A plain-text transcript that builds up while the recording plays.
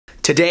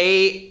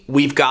Today,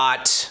 we've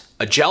got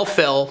a gel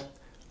fill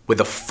with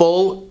a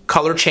full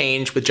color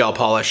change with gel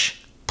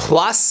polish,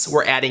 plus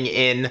we're adding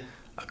in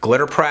a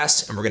glitter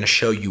press, and we're gonna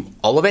show you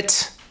all of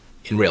it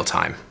in real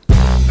time.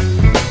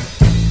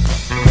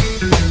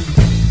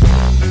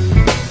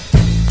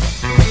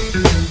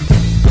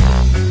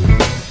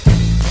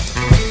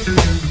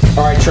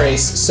 All right,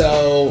 Trace,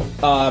 so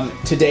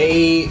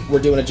today we're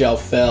doing a gel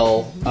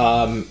fill.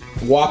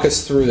 Walk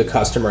us through the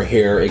customer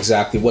here,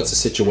 exactly what's the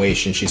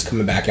situation. She's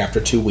coming back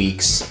after 2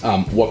 weeks.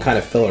 What kind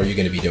of fill are you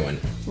gonna be doing?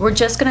 We're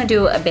just gonna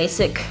do a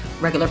basic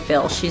regular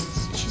fill. She's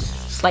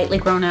slightly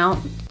grown out,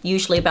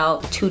 usually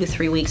about 2 to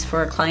 3 weeks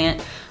for a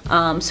client.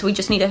 So we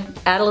just need to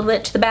add a little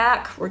bit to the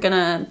back. We're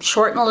gonna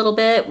shorten a little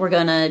bit. We're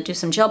gonna do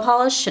some gel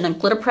polish and a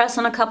glitter press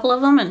on a couple of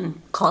them and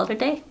call it a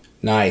day.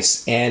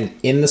 Nice, and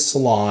in the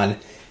salon,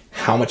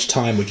 how much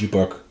time would you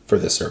book for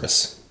this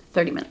service?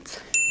 30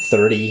 minutes.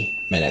 30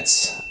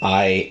 minutes.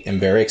 I am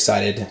very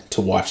excited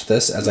to watch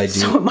this, as I do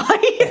So am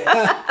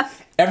I.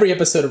 every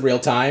episode of Real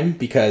Time,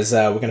 because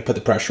we're gonna put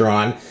the pressure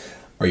on.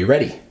 Are you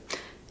ready?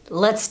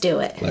 Let's do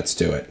it. Let's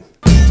do it.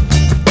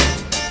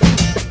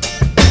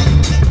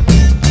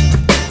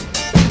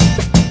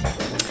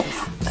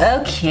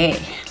 Okay,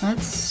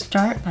 let's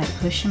start by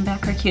pushing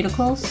back our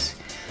cuticles.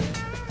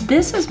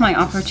 This is my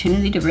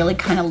opportunity to really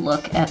kind of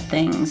look at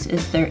things.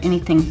 Is there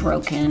anything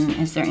broken?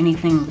 Is there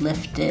anything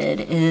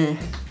lifted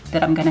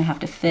that I'm gonna have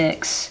to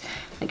fix?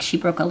 Like she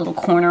broke a little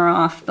corner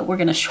off, but we're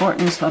gonna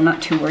shorten, so I'm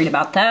not too worried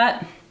about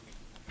that.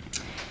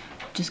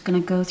 Just gonna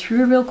go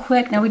through real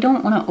quick. Now we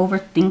don't wanna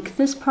overthink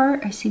this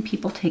part. I see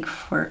people take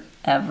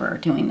forever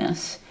doing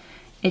this.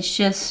 It's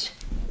just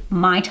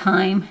my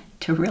time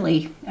to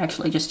really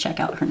actually just check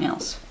out her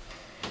nails.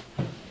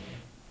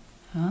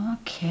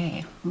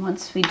 Okay,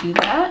 once we do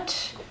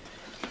that,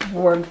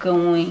 we're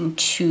going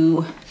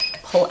to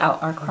pull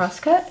out our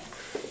crosscut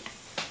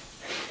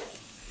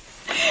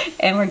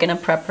and we're gonna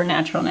prep her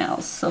natural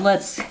nails. So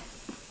let's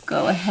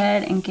go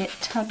ahead and get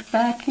tucked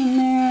back in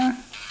there.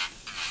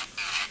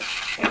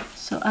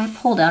 So I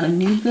pulled out a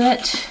new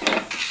bit.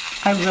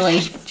 I really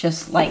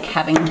just like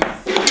having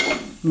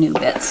new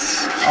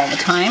bits all the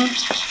time.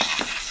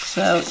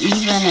 So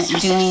even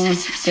doing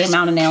the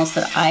amount of nails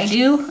that I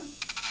do,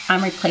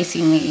 I'm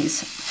replacing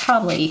these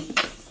probably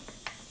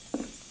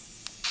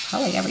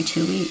every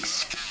 2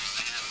 weeks.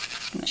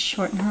 I'm gonna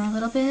shorten her a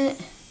little bit.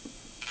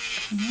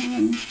 And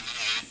then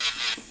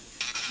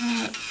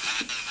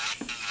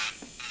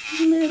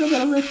a little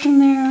bit of lift in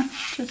there.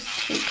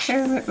 Just take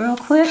care of it real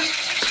quick.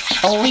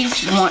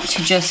 Always want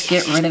to just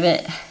get rid of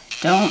it.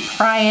 Don't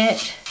pry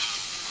it.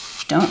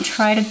 Don't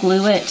try to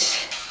glue it.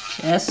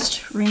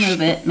 Just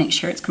remove it. Make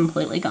sure it's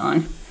completely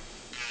gone.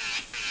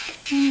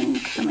 Okay,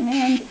 coming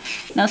in.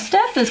 Now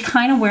Steph is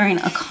kind of wearing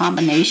a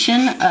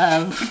combination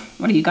of,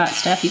 what do you got,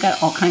 Steph? You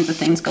got all kinds of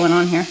things going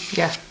on here.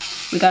 Yeah.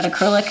 We got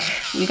acrylic,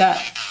 we got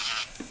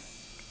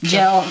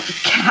gel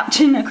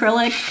Captain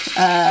acrylic.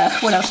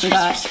 What else we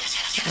got?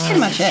 That's pretty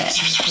much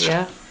it.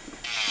 Yeah.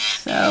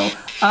 So,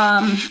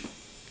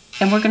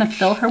 and we're gonna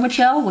fill her with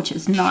gel, which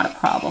is not a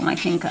problem. I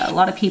think a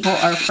lot of people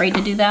are afraid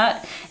to do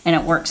that, and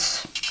it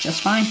works just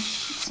fine.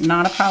 It's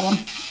not a problem.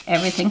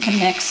 Everything can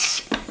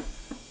mix.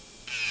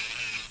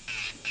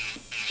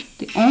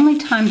 The only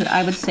time that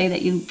I would say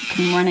that you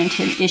can run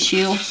into an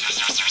issue,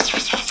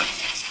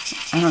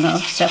 I don't know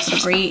if Steph would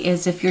agree,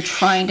 is if you're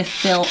trying to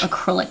fill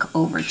acrylic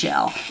over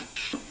gel.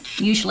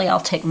 Usually I'll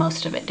take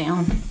most of it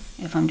down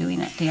if I'm doing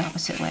it the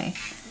opposite way.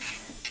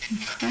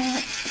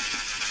 Prep.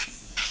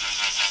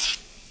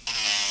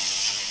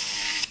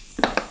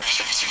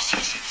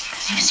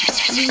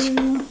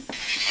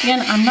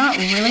 Again, I'm not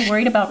really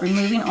worried about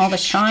removing all the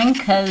shine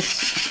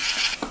because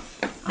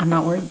I'm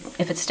not worried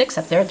if it sticks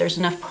up there. There's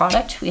enough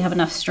product. We have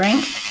enough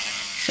strength,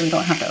 so we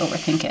don't have to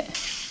overthink it.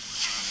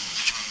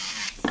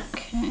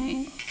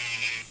 Okay.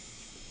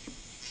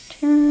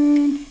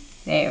 Turn.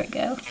 There we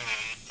go.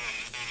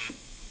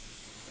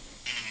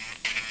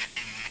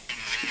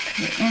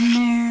 Put it in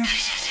there.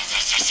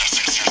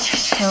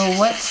 So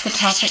what's the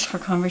topic for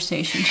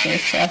conversation today,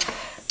 Steph?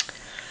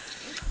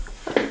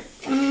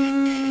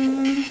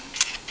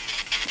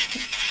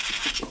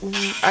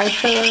 I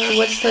feel,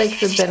 what's like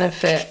the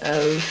benefit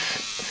of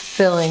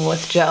filling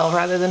with gel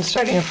rather than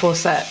starting a full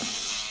set?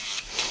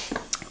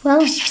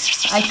 Well,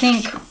 I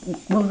think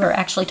we were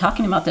actually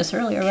talking about this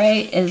earlier,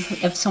 right? Is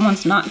if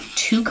someone's not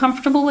too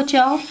comfortable with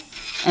gel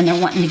and they're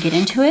wanting to get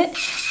into it,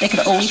 they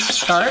could always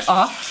start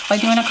off by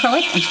doing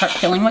acrylic and start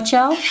filling with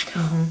gel.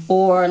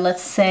 Or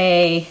let's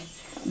say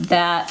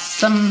that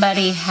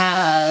somebody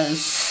has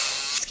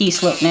ski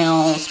slope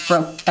nails,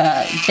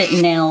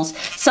 bitten nails,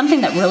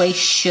 something that really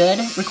should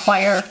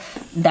require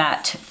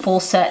that full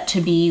set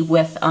to be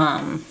with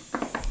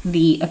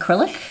the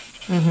acrylic,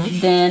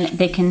 then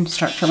they can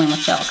start filling with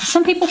gel. Because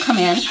some people come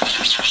in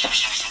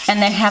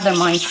and they have their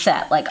mind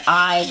set, like,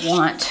 I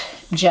want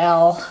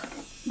gel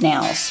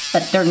nails,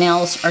 but their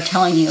nails are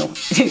telling you,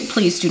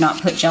 please do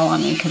not put gel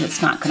on me because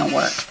it's not going to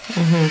work.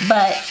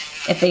 But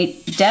if they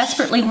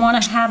desperately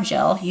want to have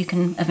gel, you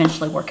can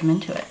eventually work them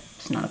into it.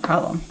 It's not a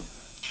problem.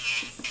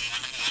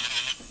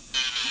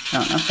 I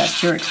don't know if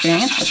that's your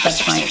experience, but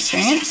that's my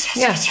experience.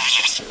 Yeah.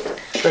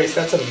 Trace,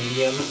 that's a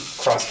medium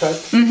crosscut.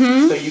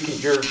 Mm-hmm. So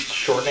you're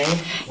shortening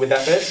with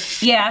that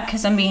bit? Yeah,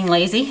 because I'm being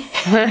lazy.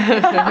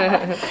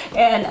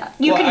 And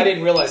you I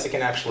didn't realize it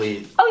can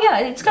actually... Oh yeah,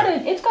 it's got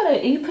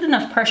a, you put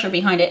enough pressure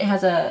behind it, it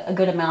has a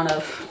good amount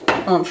of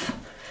oomph.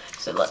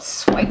 So let's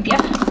swipe you.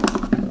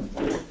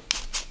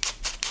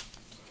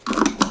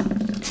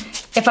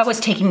 If I was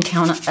taking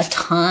down a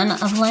ton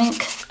of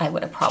length, I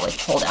would have probably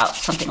pulled out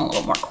something a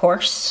little more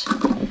coarse.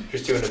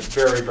 Just doing a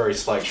very, very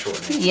slight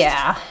shortening.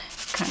 Yeah,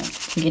 kind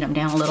of get them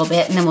down a little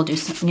bit, and then we'll do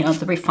some, you know,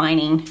 the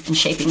refining and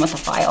shaping with the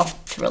file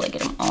to really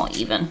get them all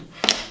even.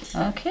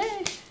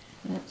 Okay,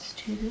 let's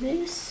do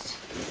this.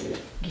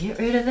 Get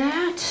rid of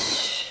that.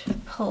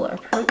 Pull our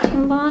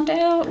protein bond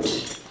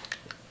out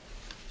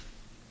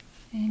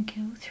and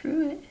go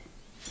through it.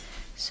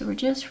 So we're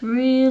just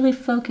really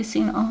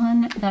focusing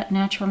on that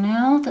natural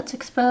nail that's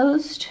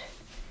exposed.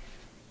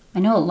 I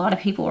know a lot of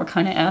people were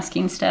kind of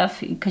asking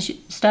Steph, because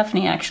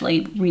Stephanie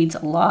actually reads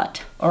a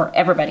lot, or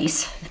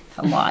everybody's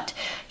a lot.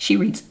 She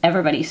reads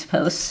everybody's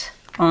posts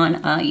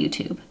on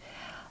YouTube.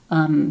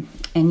 And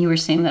you were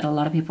saying that a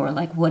lot of people are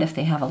like, what if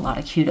they have a lot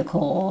of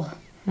cuticle?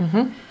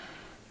 Mm-hmm.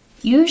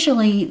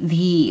 Usually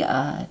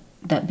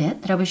that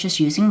bit that I was just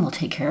using will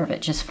take care of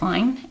it just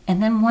fine.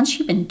 And then once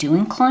you've been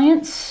doing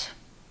clients,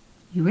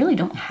 you really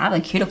don't have a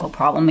cuticle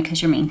problem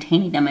because you're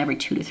maintaining them every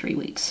 2 to 3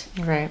 weeks.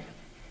 Right.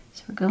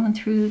 So we're going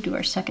through, do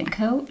our second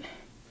coat.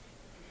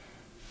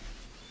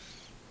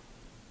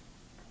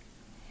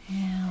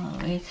 And all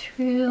the way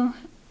through.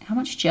 How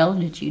much gel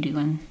did you do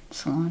in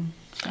salon,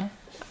 Steph?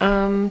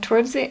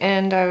 Towards the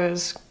end, I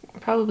was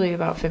probably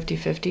about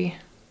 50-50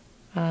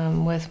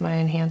 with my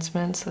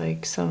enhancements.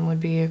 Like some would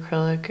be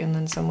acrylic and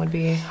then some would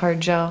be hard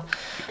gel.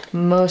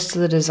 Most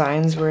of the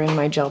designs were in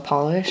my gel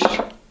polish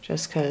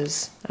just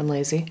because I'm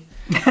lazy.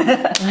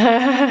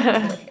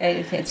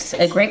 It's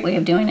a great way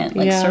of doing it,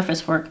 like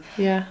surface work.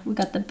 Yeah. We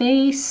got the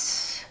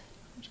base.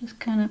 Just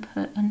kind of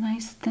put a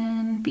nice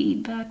thin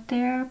bead back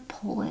there,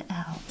 pull it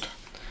out.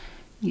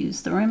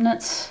 Use the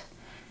remnants.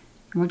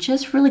 And we're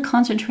just really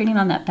concentrating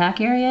on that back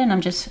area, and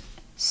I'm just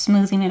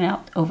smoothing it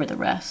out over the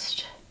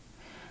rest.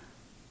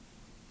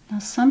 Now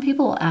some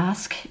people will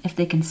ask if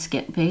they can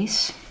skip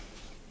base.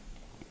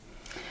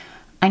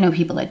 I know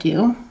people that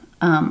do.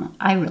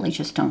 I really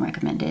just don't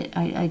recommend it.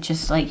 I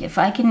just like, if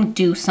I can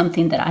do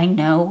something that I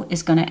know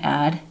is going to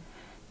add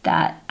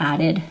that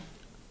added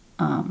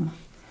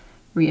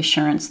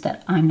reassurance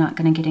that I'm not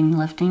going to get any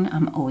lifting,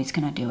 I'm always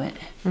going to do it.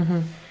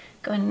 Mm-hmm.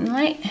 Go ahead and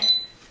light.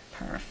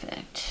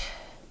 Perfect.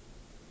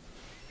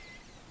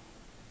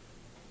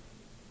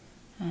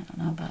 I don't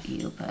know about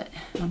you, but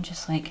I'm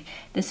just like,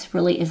 this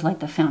really is like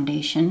the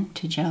foundation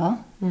to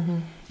gel. Mm-hmm.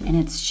 And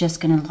it's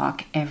just going to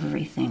lock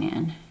everything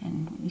in,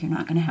 and you're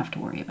not going to have to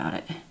worry about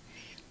it.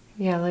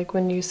 Yeah, like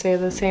when you say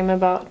the same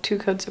about 2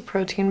 coats of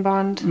protein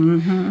bond,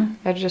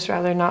 I'd just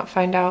rather not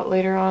find out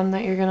later on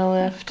that you're going to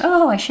lift.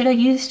 Oh, I should have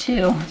used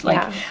 2.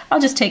 Like,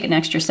 I'll just take an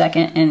extra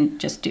second and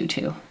just do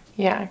 2.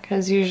 Yeah,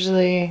 because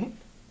usually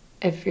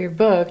if you're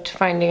booked,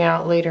 finding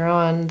out later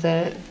on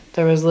that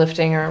there was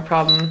lifting or a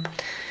problem,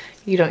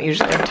 you don't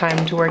usually have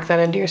time to work that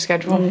into your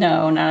schedule.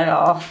 No, not at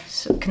all.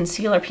 So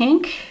concealer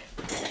pink.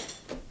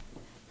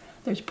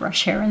 There's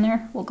brush hair in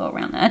there. We'll go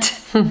around that.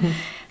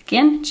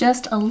 Again,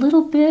 just a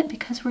little bit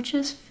because we're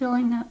just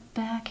filling that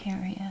back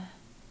area.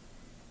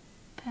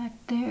 Back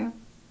there,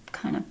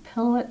 kind of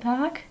pillow it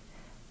back,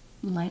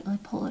 lightly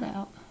pull it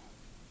out.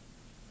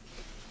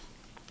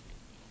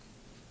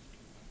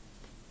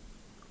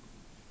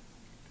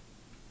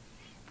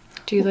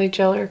 Do you like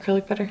gel or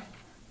acrylic better?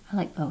 I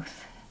like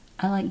both.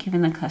 I like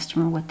giving the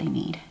customer what they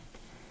need.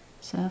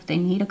 So if they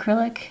need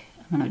acrylic,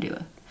 I'm gonna do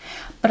it.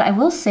 But I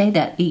will say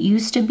that it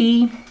used to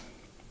be,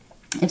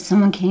 if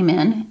someone came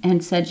in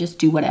and said just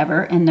do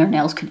whatever and their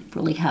nails could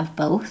really have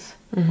both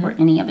or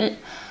any of it,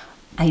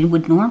 I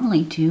would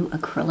normally do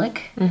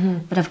acrylic,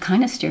 but I've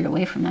kind of steered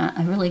away from that.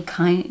 I really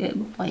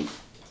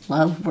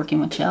love working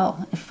with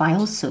gel. It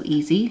files so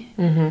easy.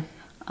 I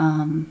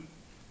don't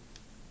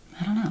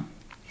know.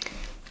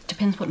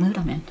 Depends what mood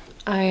I'm in.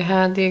 I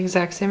had the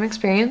exact same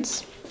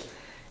experience,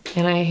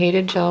 and I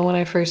hated gel when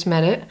I first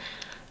met it.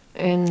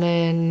 And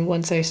then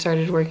once I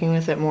started working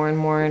with it more and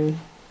more and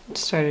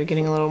started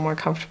getting a little more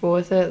comfortable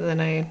with it, then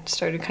I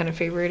started kind of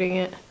favoriting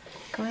it.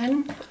 Go ahead.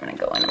 We're gonna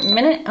go in a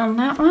minute on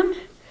that one.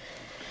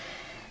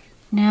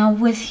 Now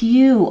with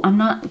you, I'm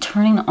not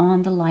turning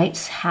on the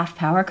lights half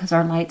power because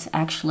our lights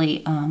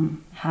actually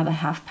have a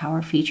half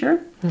power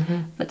feature.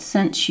 But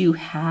since you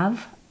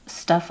have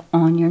stuff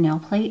on your nail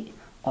plate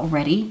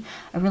already,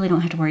 I really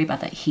don't have to worry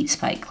about that heat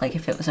spike like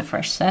if it was a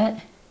fresh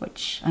set,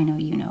 which I know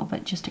you know,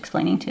 but just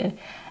explaining to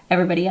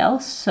everybody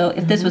else. So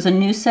if this was a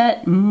new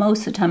set,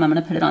 most of the time I'm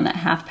going to put it on that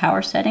half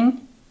power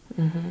setting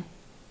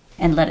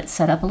and let it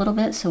set up a little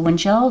bit. So when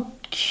gel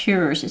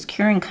cures, it's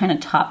curing kind of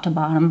top to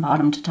bottom,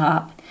 bottom to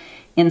top,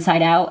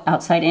 inside out,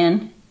 outside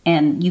in,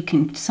 and you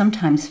can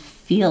sometimes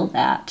feel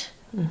that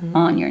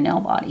on your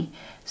nail body.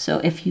 So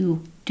if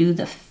you do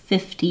the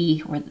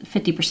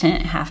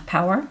 50% half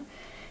power,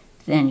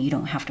 then you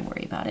don't have to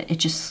worry about it. It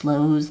just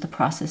slows the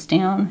process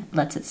down,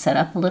 lets it set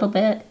up a little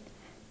bit,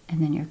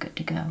 and then you're good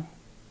to go.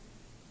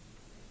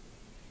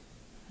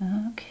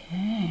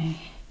 Okay,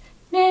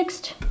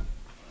 next.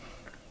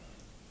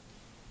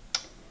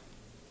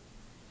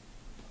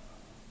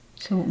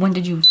 So when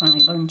did you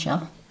finally learn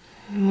gel?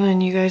 When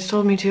you guys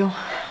told me to.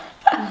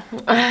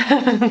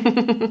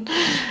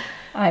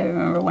 I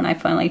remember when I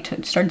finally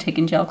started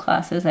taking gel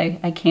classes,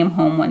 I came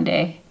home one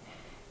day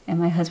and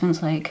my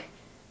husband's like,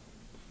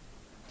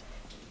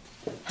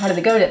 how did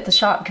it go at the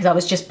shop? Because I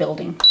was just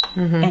building.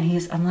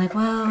 And I'm like,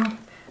 well,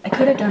 I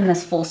could have done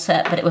this full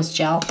set, but it was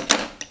gel.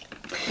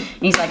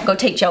 And he's like, go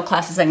take gel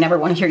classes. I never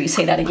want to hear you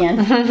say that again.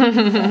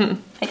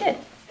 I did.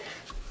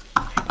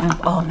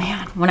 Oh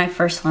man, when I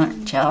first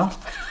learned gel,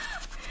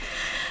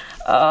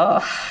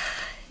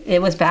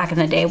 it was back in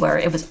the day where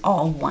it was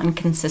all one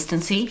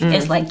consistency.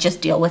 It's like,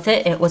 just deal with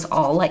it. It was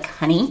all like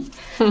honey.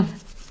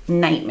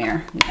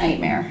 Nightmare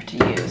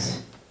to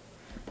use.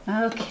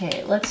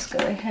 Okay, let's go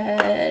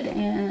ahead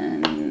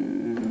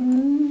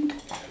and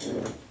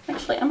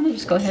actually I'm gonna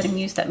just go ahead and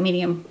use that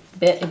medium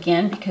bit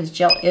again because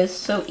gel is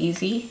so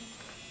easy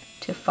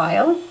to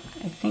file.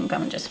 I think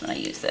I'm just gonna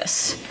use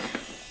this.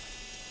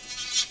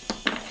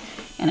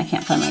 And I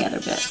can't find my other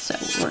bit, so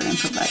we're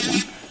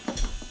improvising.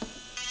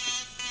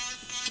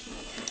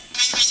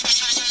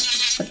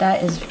 But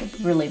that is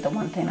really the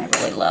one thing I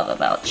really love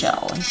about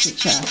gel is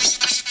it's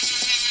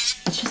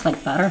just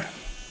like butter.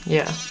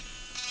 Yeah.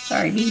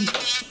 Sorry, B.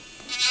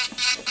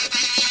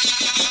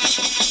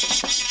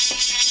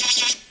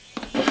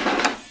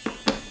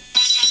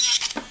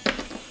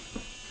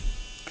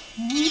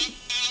 Okay.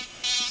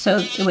 So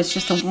it was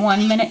just a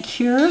 1 minute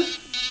cure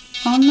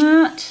on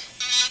that.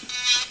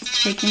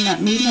 Taking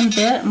that medium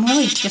bit, I'm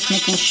really just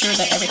making sure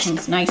that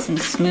everything's nice and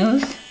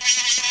smooth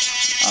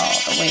all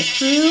the way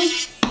through.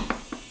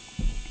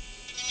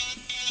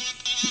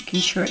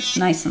 Making sure it's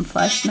nice and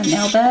flush in the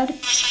nail bed. I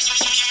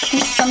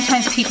think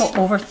sometimes people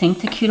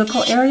overthink the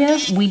cuticle area.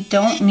 We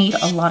don't need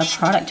a lot of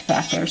product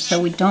back there,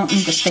 so we don't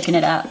need to thicken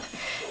it up.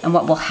 And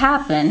what will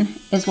happen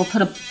is we'll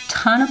put a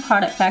ton of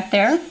product back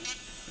there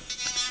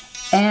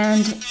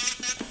and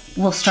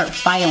we'll start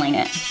filing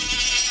it.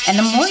 And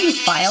the more you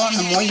file and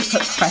the more you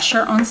put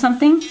pressure on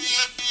something,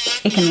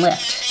 it can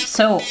lift.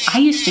 So I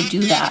used to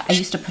do that. I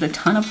used to put a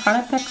ton of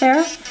product back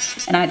there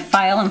and I'd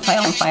file and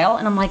file and file.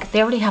 And I'm like,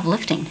 they already have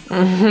lifting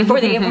before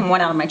they even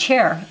went out of my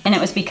chair. And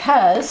it was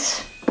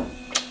because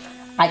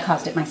I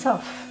caused it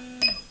myself.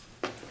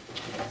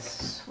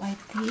 Swipe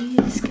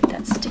these, get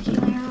that sticky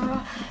layer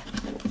off.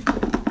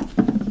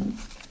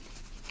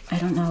 I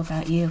don't know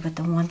about you, but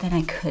the one thing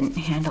I couldn't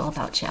handle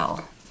about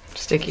gel.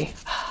 Sticky.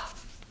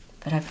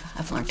 But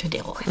I've learned to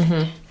deal with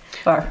it.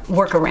 Or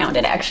work around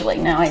it, actually.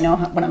 Now I know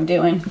what I'm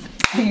doing.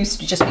 I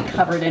used to just be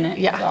covered in it.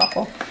 Yeah. It was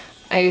awful.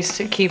 I used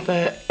to keep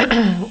a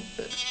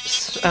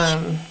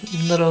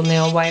little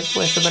nail wipe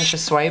with a bunch of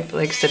swipe,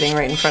 like sitting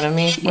right in front of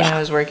me when I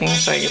was working,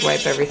 so I could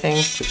wipe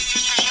everything.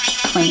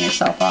 Clean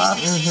yourself off.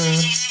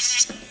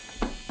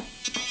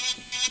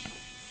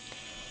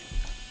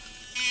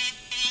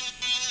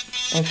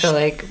 I feel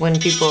like when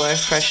people are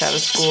fresh out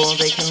of school,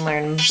 they can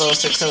learn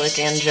both acrylic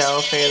and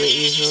gel fairly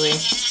easily.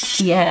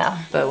 Yeah.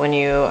 But when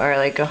you are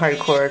like a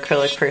hardcore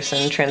acrylic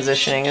person,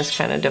 transitioning is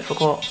kind of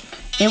difficult.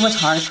 It was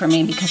hard for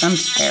me because I'm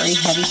very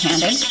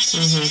heavy-handed.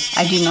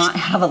 I do not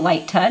have a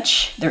light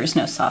touch. There is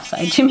no soft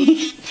side to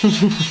me.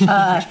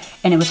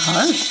 And it was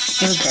hard.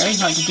 It was very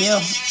hard to do.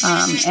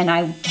 And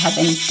I had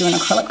been doing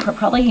acrylic for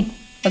probably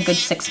a good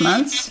 6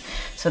 months.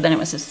 So then it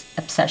was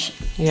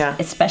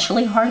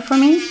especially hard for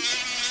me.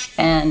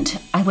 And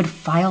I would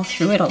file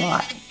through it a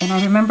lot. And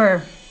I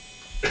remember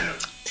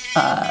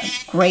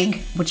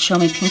Greg would show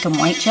me pink and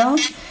white gel.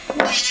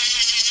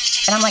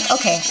 And I'm like,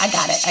 okay, I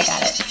got it.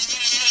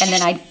 And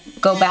then I'd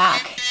go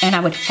back and I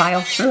would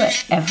file through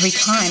it every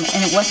time.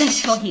 And it wasn't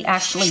until he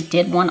actually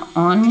did one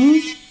on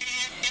me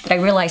that I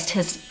realized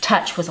his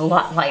touch was a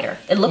lot lighter.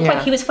 It looked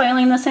like he was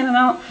filing the same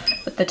amount,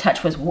 but the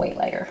touch was way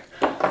lighter.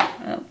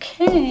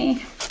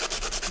 Okay,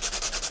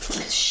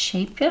 let's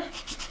shape it.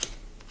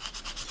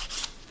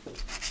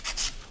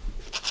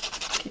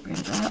 Get rid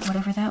of that,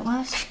 whatever that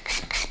was.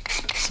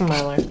 Some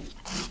mylar. A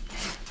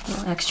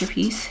little extra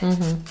piece.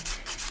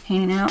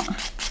 Hanging out,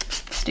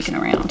 sticking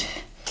around.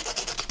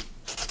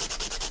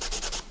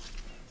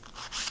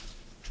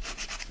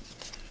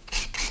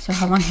 So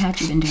how long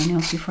had you been doing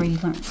nails before you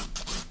learned?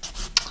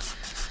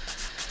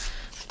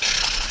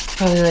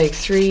 Probably like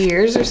 3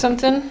 years or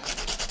something.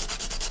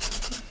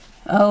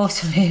 Oh,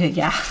 so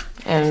yeah.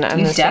 And I'm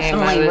you the same.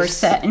 definitely were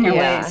set in your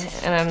ways.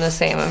 And I'm the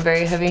same. I'm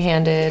very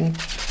heavy-handed.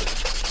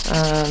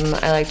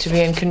 I like to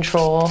be in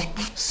control,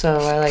 so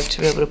I like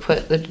to be able to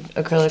put the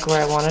acrylic where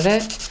I wanted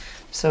it.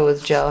 So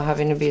with gel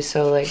having to be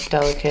so like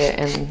delicate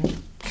and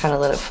kind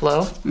of let it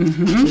flow,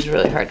 it was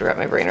really hard to wrap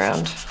my brain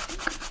around.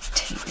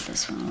 Take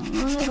this one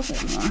a little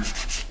bit more.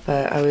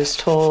 But I was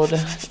told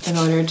in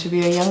order to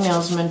be a young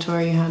nails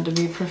mentor, you had to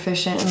be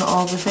proficient in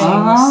all the things.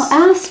 All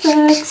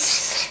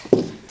aspects.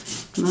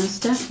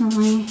 Most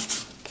definitely.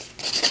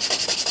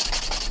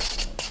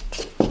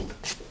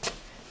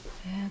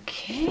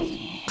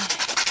 Okay.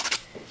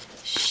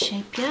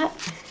 Shape yet?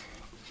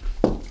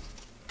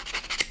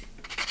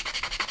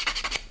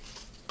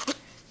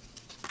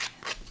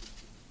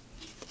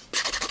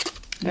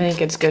 I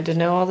think it's good to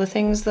know all the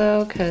things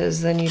though,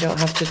 because then you don't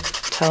have to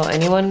tell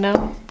anyone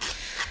no,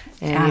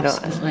 and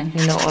Absolutely.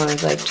 you don't want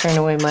to like turn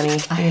away money,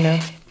 you know.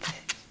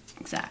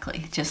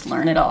 Exactly. Just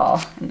learn it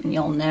all, and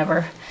you'll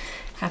never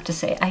have to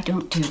say, I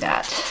don't do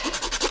that.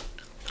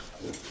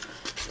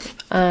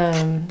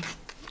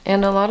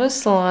 And a lot of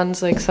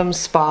salons, like some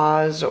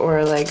spas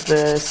or like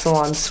the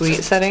salon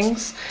suite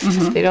settings,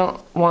 they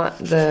don't want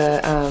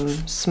the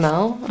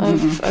smell of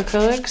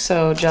acrylic,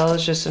 so gel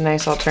is just a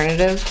nice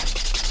alternative.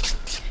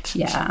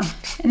 Yeah,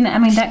 and I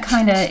mean that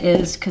kind of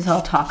is because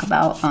I'll talk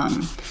about,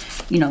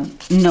 you know,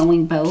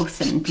 knowing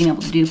both and being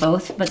able to do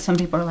both. But some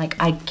people are like,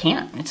 I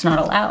can't. It's not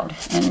allowed.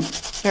 And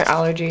Their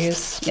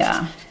allergies.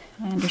 yeah,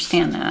 I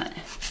understand that.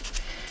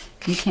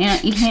 You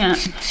can't. You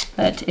can't.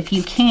 But if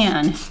you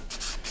can,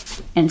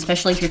 and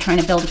especially if you're trying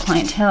to build a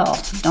clientele,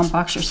 don't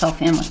box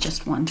yourself in with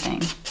just one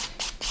thing.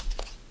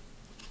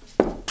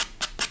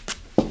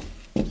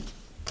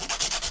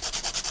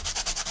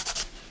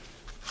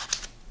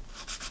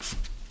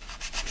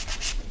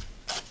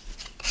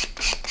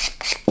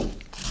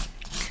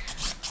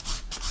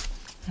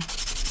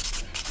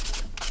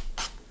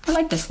 I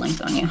like this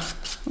length on you.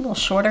 A little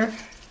shorter,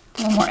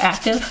 a little more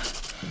active.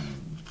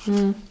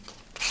 Do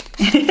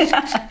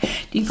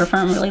you prefer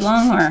them really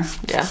long, or?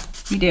 Yeah.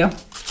 You do?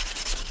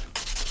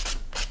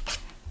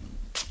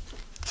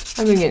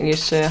 I've been getting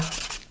used to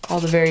all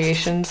the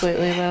variations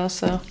lately though,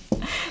 so.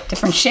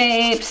 Different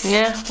shapes.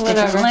 Yeah,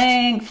 whatever. Different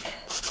length.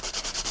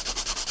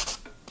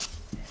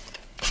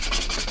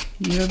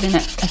 You've been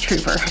a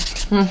trooper.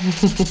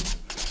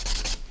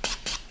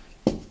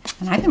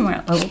 And I've been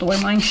able to wear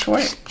mine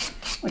short,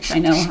 which I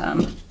know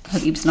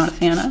Habib's not a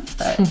fan of,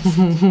 but.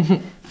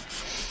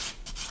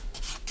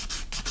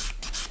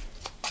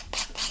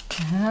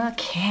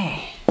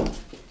 Okay.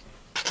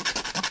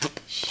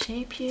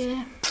 Shape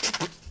you.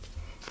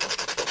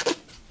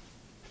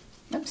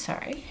 Oops,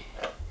 sorry.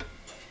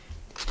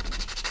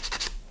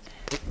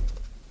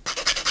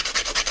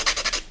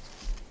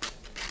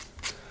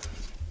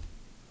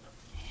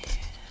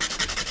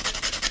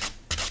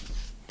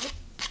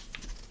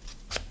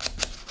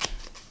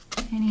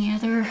 Any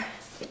other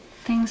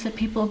things that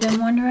people have been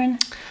wondering?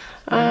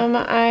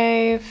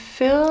 I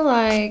feel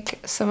like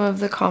some of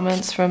the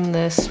comments from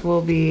this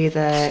will be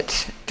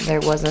that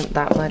there wasn't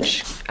that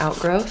much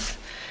outgrowth,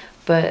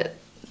 but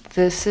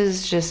this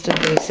is just a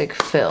basic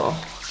fill,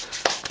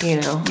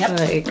 you know. Yep.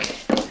 Like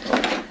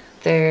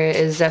there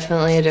is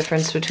definitely a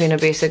difference between a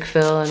basic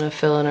fill and a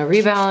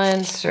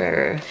rebalance,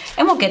 or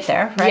And we'll get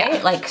there, right?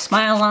 Yeah. Like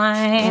smile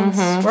lines.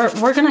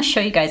 We're gonna show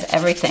you guys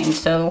everything.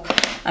 So,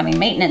 I mean,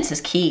 maintenance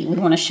is key. We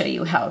want to show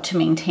you how to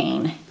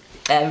maintain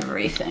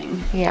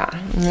everything. yeah.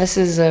 And this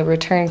is a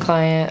return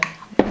client,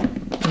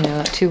 you know,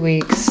 at 2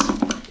 weeks.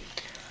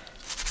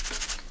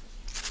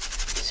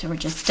 So we're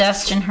just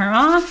dusting her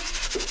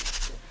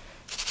off,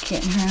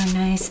 getting her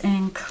nice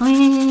and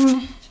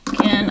clean.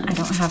 Again, I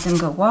don't have them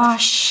go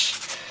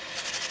wash.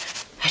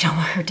 I don't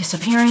want her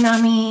disappearing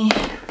on me.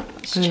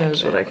 Who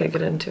knows what I could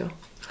get into.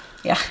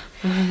 Yeah.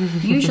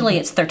 Usually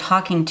it's they're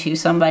talking to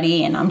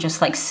somebody and I'm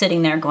just like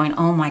sitting there going,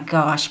 oh my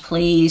gosh,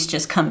 please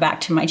just come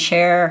back to my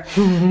chair.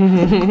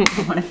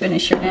 I want to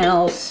finish your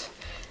nails.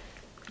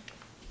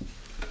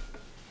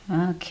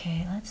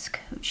 Okay, let's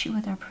coat you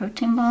with our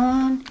protein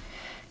bond.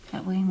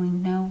 That way we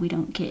know we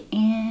don't get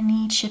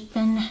any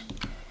chipping.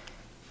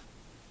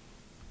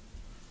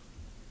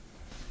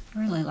 I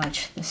really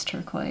liked this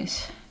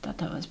turquoise. Thought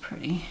that was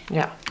pretty.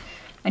 Yeah.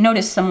 I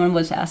noticed someone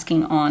was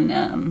asking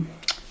on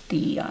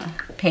the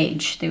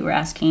page, they were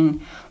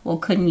asking, well,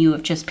 couldn't you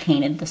have just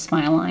painted the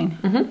smile line?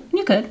 Mm-hmm.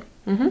 You could.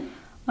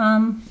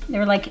 Mm-hmm. They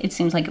were like, it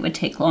seems like it would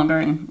take longer,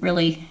 and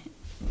really,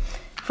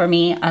 for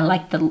me, I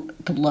like the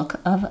look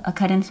of a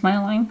cut-in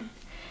smile line,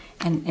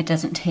 and it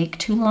doesn't take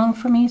too long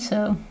for me,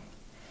 so,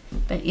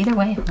 but either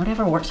way,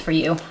 whatever works for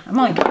you. I'm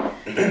like...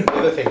 The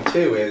other thing,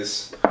 too,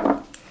 is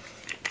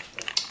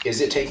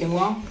it taking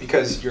long?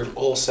 Because your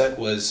whole set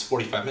was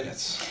 45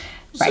 minutes.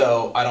 Right.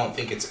 So I don't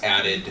think it's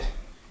added.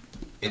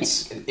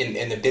 It's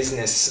in the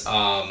business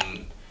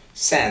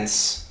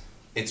sense,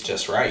 it's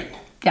just right.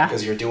 Yeah.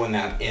 Because you're doing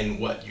that in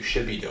what you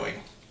should be doing.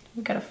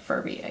 We got a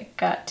Furby. I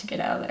got to get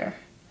out of there.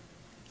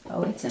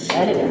 Oh, it's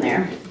embedded in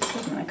there.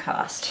 It's gonna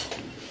cost.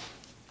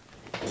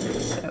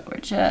 So we're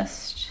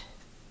just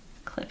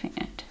clipping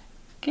it.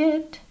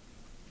 Get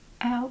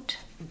out.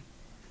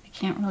 I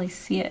can't really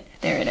see it.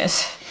 There it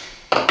is.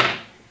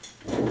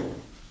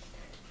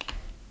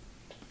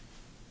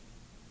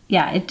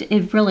 Yeah,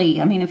 it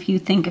really, I mean, if you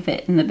think of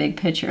it in the big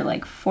picture,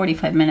 like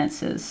 45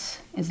 minutes is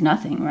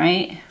nothing,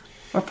 right?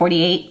 Or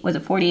 48, was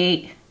it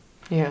 48?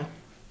 Yeah.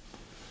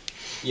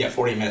 Yeah,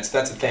 40 minutes.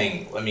 That's the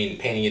thing. I mean,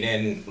 painting it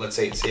in, let's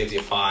say it saves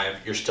you 5,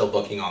 you're still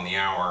booking on the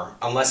hour.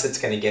 Unless it's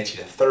going to get you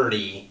to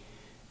 30,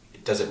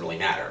 it doesn't really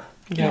matter.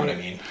 You know what I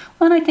mean?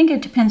 Well, and I think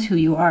it depends who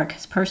you are,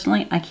 because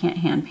personally, I can't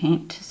hand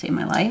paint to save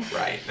my life.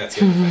 Right, that's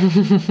the other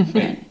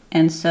thing.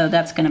 And so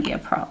that's going to be a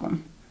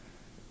problem,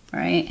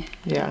 right?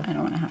 Yeah. I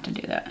don't want to have to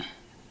do that.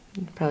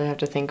 You'd probably have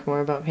to think more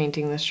about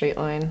painting the straight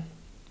line.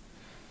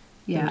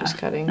 Yeah. Just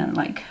cutting. And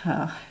like,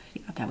 yeah,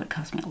 that would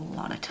cost me a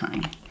lot of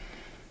time.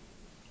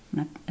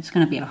 It's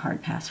going to be a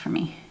hard pass for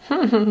me.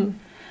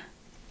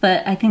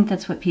 But I think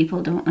that's what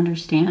people don't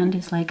understand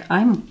is like,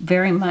 I'm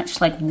very much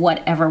like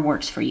whatever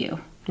works for you.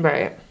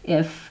 Right.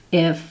 If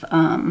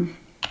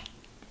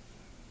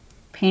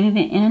painting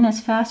it in is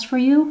fast for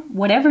you,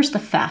 whatever's the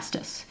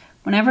fastest.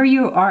 Whenever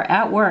you are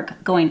at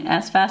work going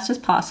as fast as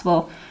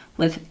possible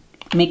with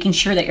making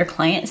sure that your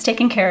client is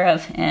taken care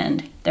of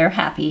and they're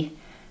happy,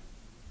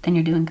 then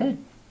you're doing good.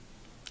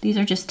 These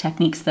are just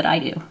techniques that I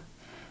do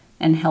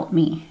and help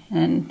me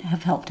and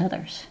have helped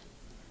others.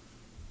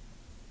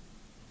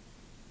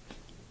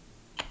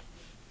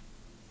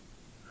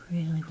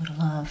 Really would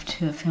love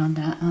to have found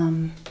that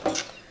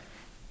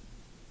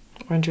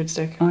Orangewood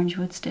stick.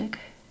 Orangewood stick.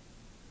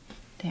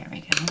 There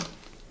we go.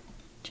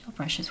 Gel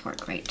brushes work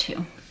great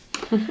too.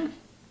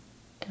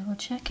 Double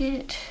check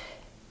it.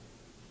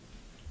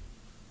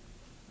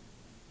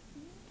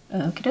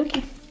 Okie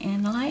dokie.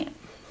 And the light.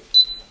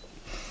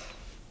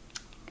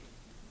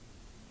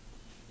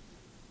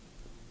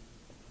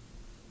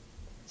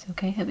 It's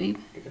okay, Habib.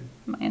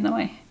 Am I in the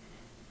way?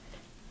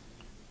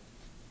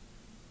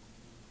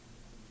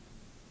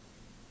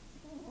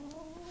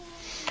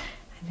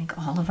 I think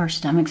all of our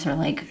stomachs are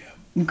like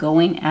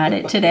going at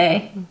it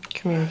today.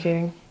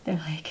 Communicating.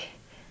 They're like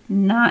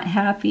not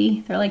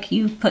happy. They're like,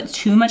 you put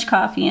too much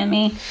coffee in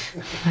me.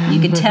 You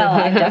can tell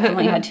I've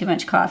definitely had too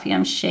much coffee.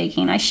 I'm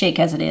shaking. I shake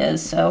as it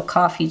is, so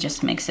coffee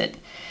just makes it.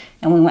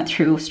 And we went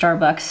through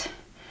Starbucks.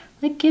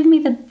 Like, give me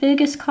the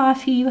biggest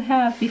coffee you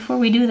have before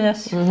we do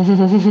this.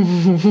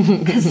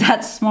 Because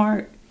that's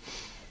smart.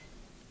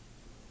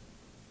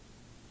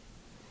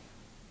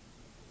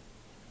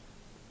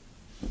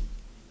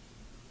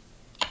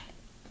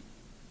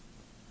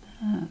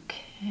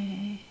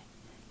 Okay.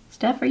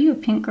 Steph, are you a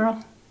pink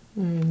girl?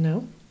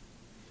 No.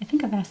 I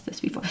think I've asked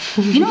this before.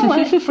 You know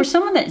what? For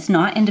someone that's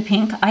not into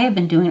pink, I have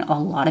been doing a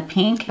lot of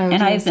pink.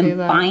 And I've been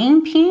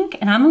buying pink.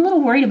 And I'm a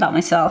little worried about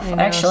myself, I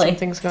know, actually.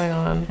 Something's going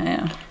on.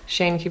 Yeah.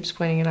 Shane keeps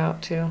pointing it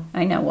out, too.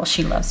 I know. Well,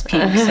 she loves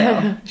pink,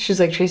 so. She's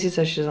like, Tracy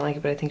says she doesn't like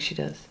it, but I think she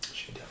does.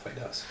 She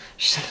definitely does.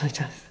 She definitely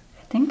does.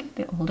 I think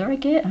the older I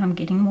get, I'm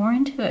getting more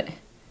into it.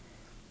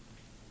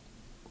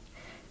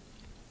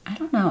 I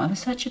don't know. I was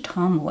such a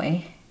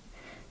tomboy.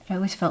 I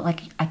always felt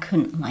like I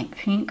couldn't like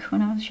pink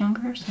when I was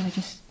younger, so I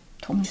just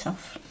told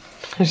myself.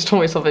 I just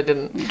told myself I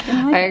didn't. Like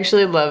I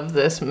actually love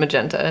this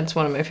magenta. It's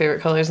one of my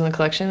favorite colors in the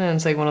collection, and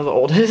it's like one of the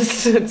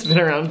oldest. It's been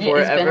around forever.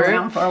 It's been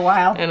around for a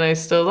while. And I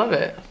still love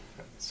it.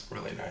 It's a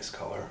really nice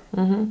color.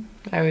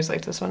 I always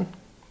liked this one.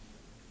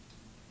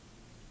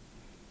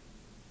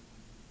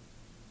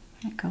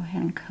 I'm going to go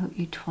ahead and coat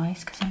you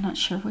twice because I'm not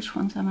sure which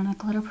ones I'm going to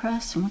glitter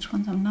press and which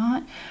ones I'm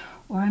not.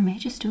 Or I may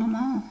just do them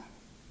all.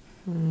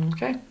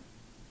 Okay.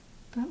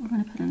 But we're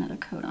going to put another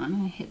coat on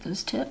and hit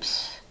those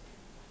tips.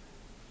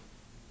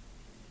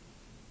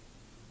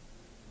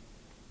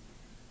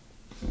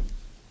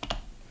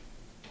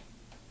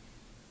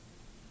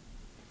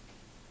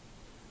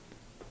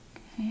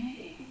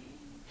 Okay.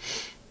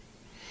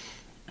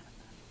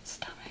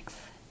 Stomachs.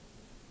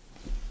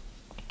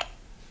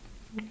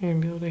 You're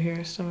going to be able to hear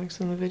our stomachs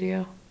in the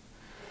video.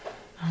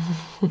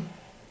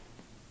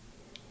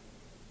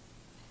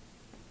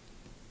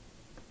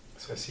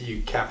 So I see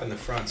you capping the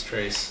fronts,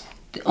 Trace.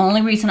 The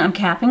only reason I'm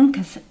capping,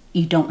 because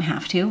you don't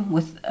have to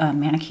with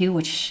ManiQ,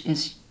 which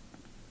is,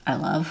 I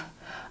love,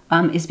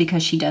 is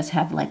because she does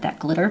have like that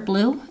glitter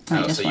blue.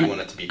 Oh, so you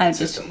want it to be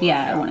consistent?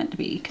 Yeah, I want it to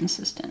be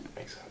consistent.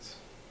 Makes sense.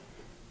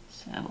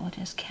 So we'll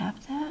just cap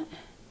that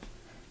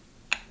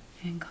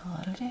and call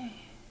it a day.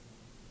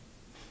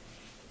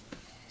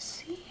 Let's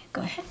see,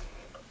 go ahead.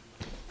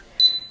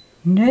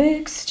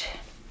 Next.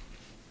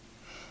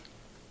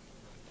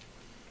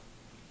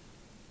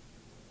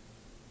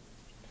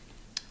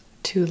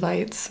 Two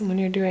lights when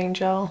you're doing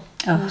gel.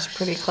 Oh, It's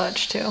pretty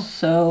clutch too.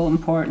 So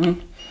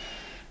important.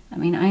 I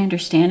mean, I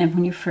understand it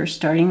when you're first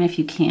starting if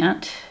you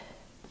can't,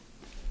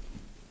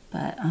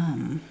 but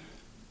I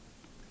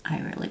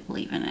really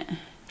believe in it.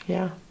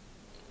 Yeah.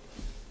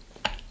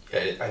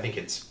 Yeah, I think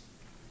it's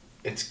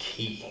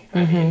key.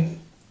 I mean,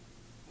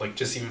 like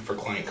just even for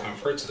client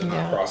comfort, so they're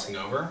not crossing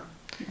over.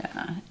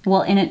 Yeah.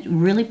 Well, and it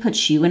really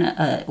puts you in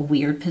a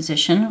weird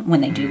position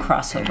when they do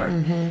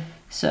crossover.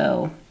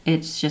 So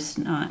it's just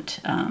not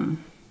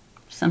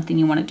something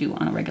you want to do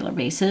on a regular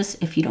basis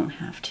if you don't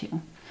have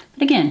to.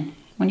 But again,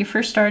 when you're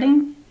first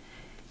starting,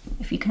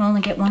 if you can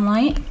only get one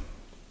light,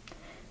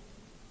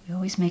 we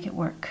always make it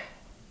work.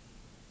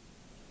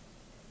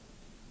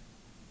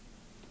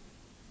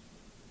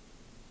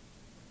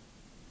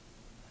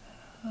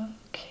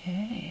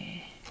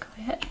 Okay, go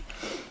ahead.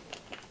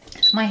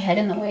 Is my head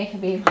in the way,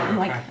 Habib?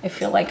 I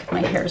feel like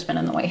my hair's been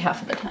in the way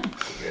half of the time.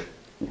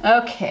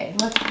 Okay,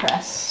 let's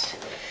press.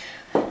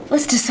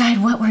 Let's decide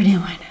what we're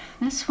doing.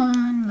 This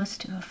one, let's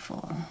do a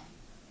full.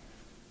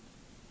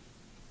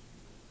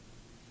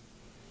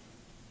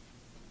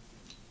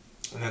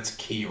 And that's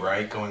key,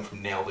 right? Going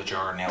from nail to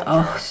jar, nail to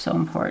jar. Oh, so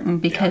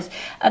important, because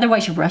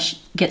otherwise your brush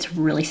gets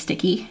really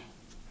sticky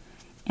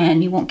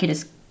and you won't get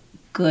as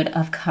good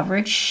of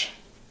coverage.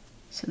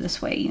 So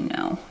this way, you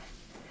know.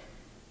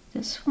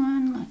 This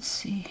one, let's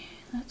see,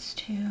 let's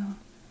do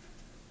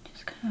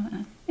just kind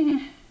of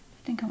I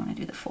think I want to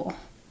do the full.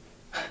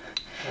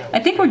 I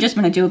think we're just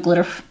going to do a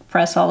glitter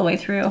press all the way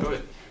through.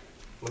 Good.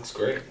 Looks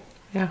great.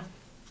 Yeah.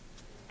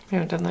 We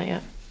haven't done that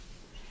yet.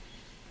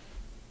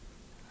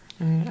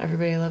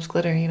 Everybody loves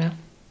glitter, you know?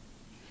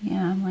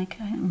 Yeah,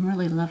 I'm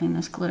really loving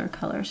this glitter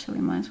color, so we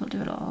might as well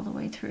do it all the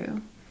way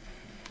through.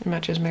 It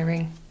matches my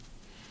ring.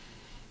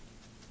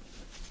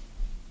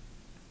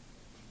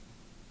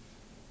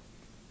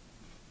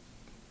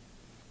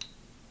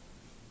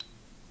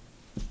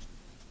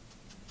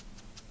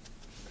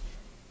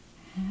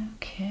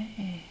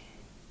 Okay.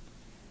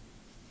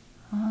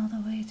 All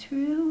the way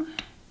through.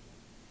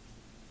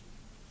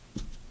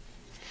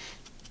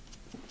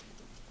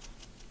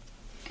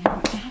 And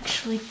we're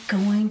actually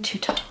going to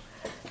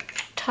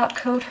top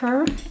coat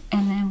her,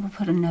 and then we'll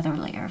put another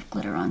layer of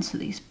glitter on so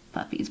these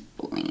puppies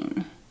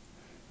bling.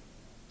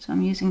 So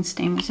I'm using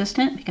stain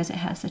resistant because it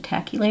has the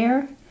tacky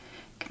layer. You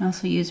can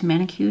also use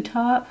ManiQ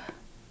top,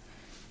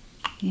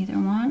 either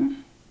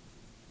one.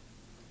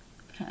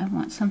 But I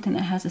want something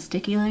that has a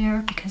sticky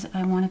layer because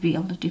I want to be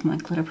able to do my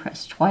glitter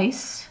press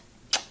twice.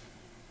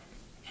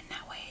 And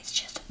that way it's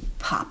just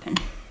popping.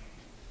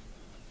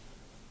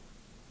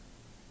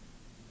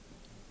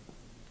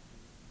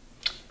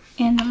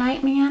 In the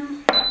light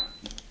man.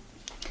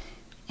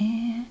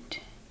 And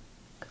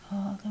go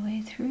all the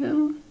way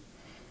through.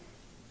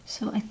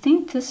 So I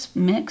think this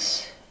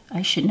mix,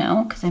 I should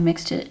know because I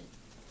mixed it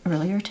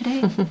earlier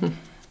today,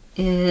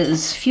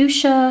 is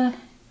Fuchsia,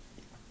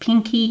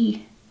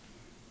 Pinkie,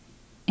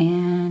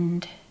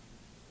 and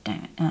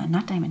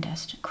not Diamond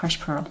Dust, Crushed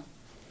Pearl.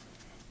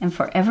 And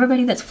for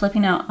everybody that's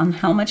flipping out on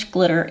how much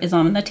glitter is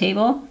on the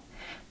table,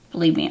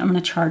 believe me, I'm going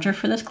to charge her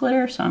for this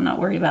glitter, so I'm not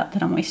worried about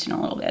that I'm wasting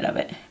a little bit of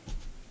it.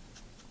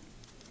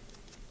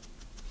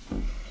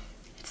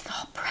 It's the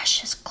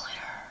precious glitter.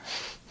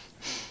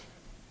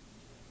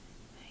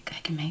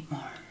 I can make more.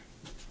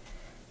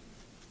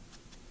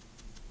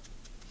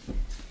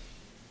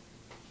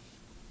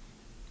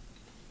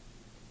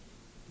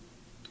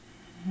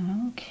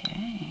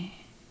 Okay.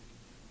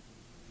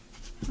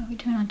 How are we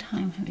doing on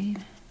time, Habib?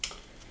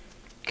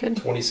 Good.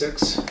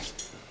 26.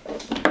 All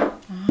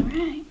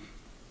right.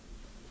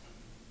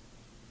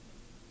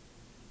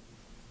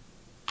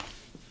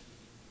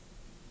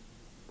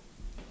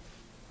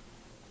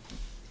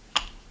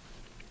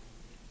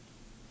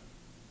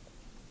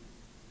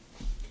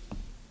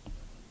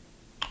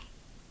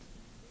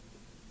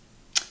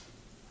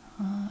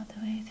 All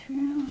the way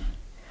through.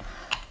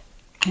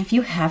 And if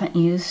you haven't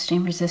used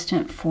stain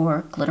resistant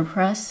for glitter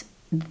press,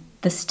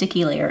 the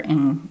sticky layer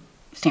in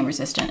stain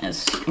resistant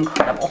is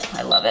incredible.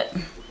 I love it.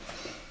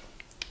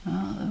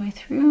 All the way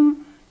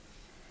through.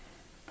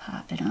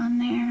 Pop it on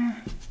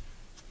there.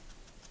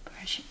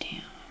 Brush it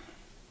down.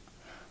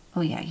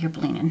 Oh yeah, you're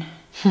blinging.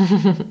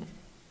 I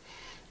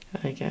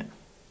like it.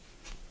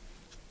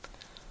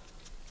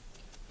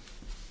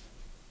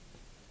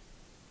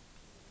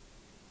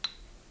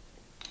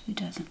 Who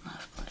doesn't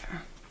love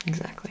glitter?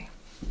 Exactly.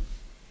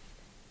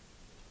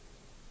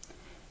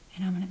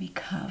 And I'm going to be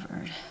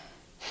covered.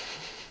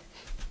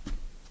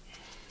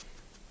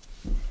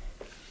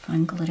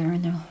 Find glitter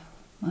in the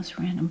most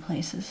random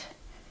places.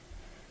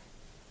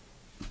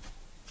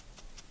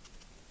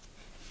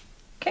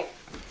 Okay.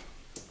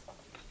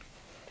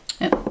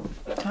 Oh,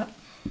 top.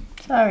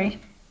 Sorry.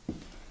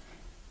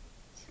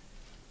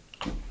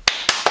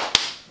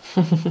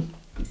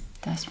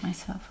 Dust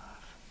myself off.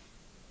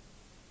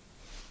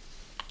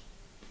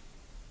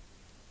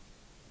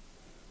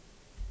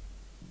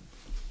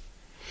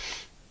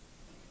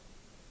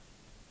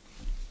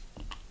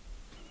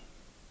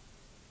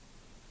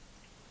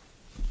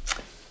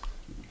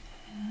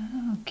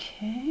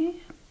 Okay,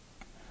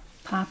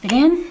 pop it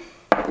in.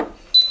 All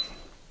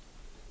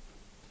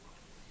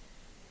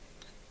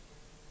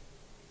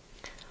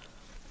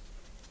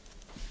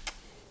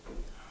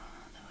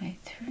the way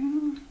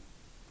through.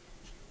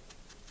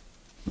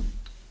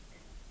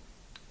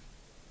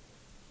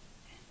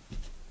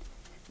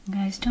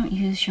 Guys, don't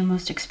use your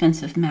most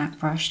expensive MAC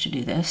brush to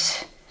do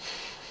this.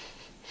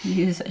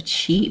 Use a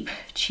cheap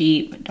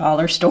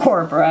dollar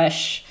store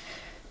brush.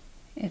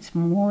 It's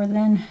more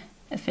than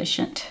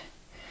efficient.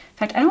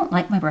 In fact, I don't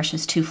like my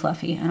brushes too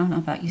fluffy. I don't know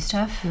about you,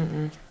 Steph.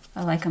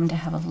 I like them to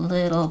have a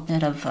little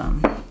bit of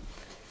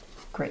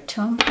grit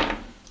to them.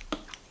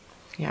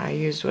 Yeah, I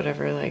used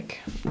whatever like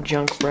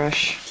junk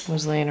brush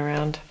was laying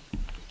around.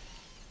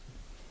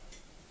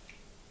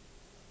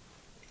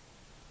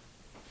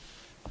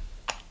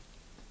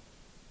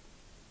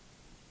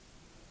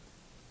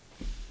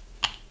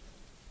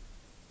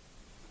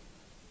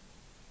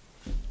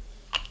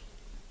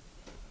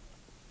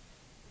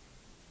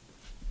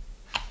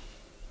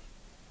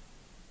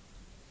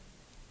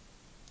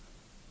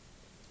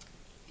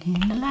 In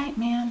the light,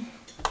 man.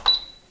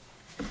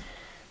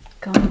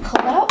 Go and pull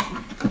out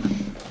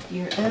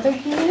your other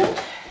hand.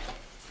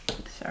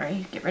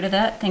 Sorry, get rid of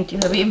that. Thank you,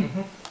 Habib.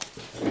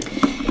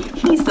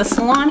 He's the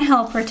salon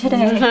helper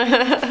today.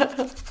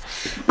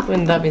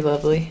 Wouldn't that be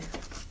lovely?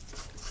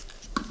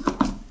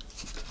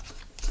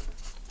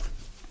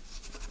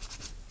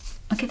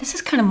 Okay, this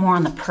is kind of more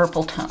on the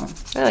purple tone.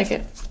 I like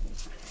it.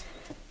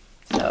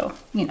 So,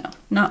 you know,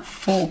 not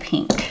full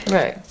pink.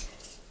 Right.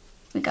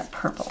 We got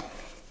purple.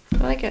 I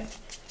like it.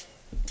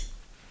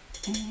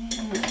 And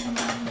come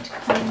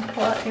and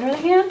pull out your other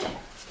hand.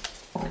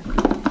 All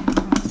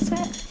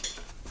set.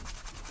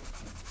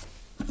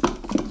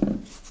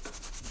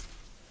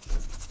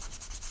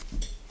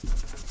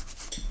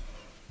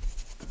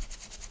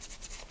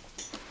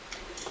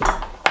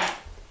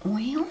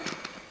 Well.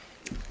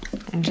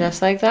 And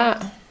just like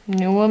that,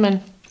 new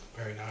woman.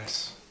 Very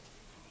nice.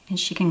 And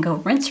she can go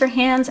rinse her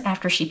hands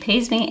after she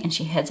pays me and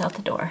she heads out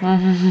the door.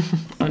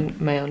 On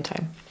my own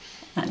time.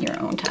 On your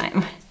own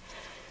time.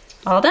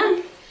 All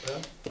done.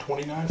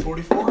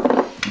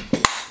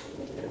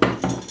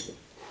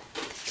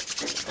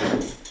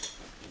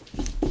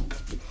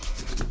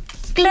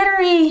 $29.44.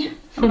 Glittery!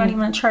 I'm not even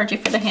gonna charge you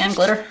for the hand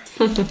glitter.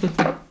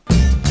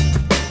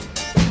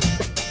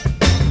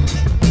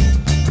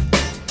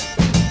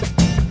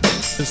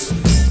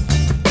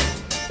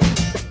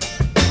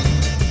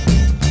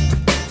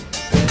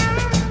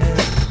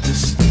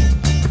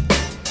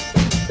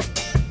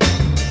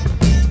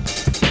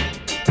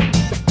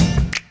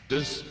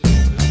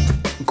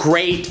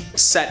 Great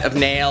set of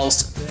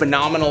nails,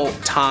 phenomenal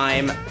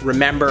time.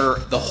 Remember,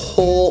 the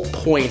whole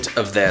point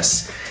of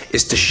this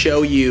is to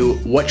show you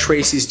what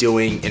Tracey's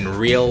doing in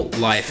real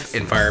life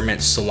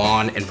environment,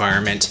 salon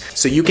environment,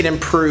 so you can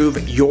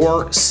improve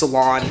your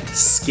salon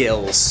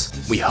skills.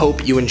 We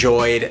hope you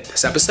enjoyed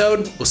this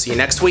episode. We'll see you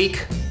next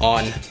week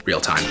on Real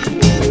Time.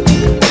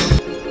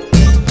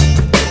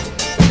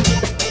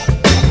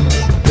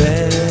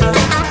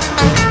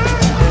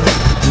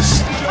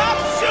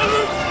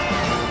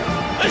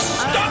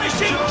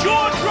 Astonishing,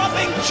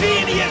 jaw-dropping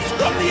genius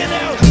from the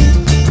announcer.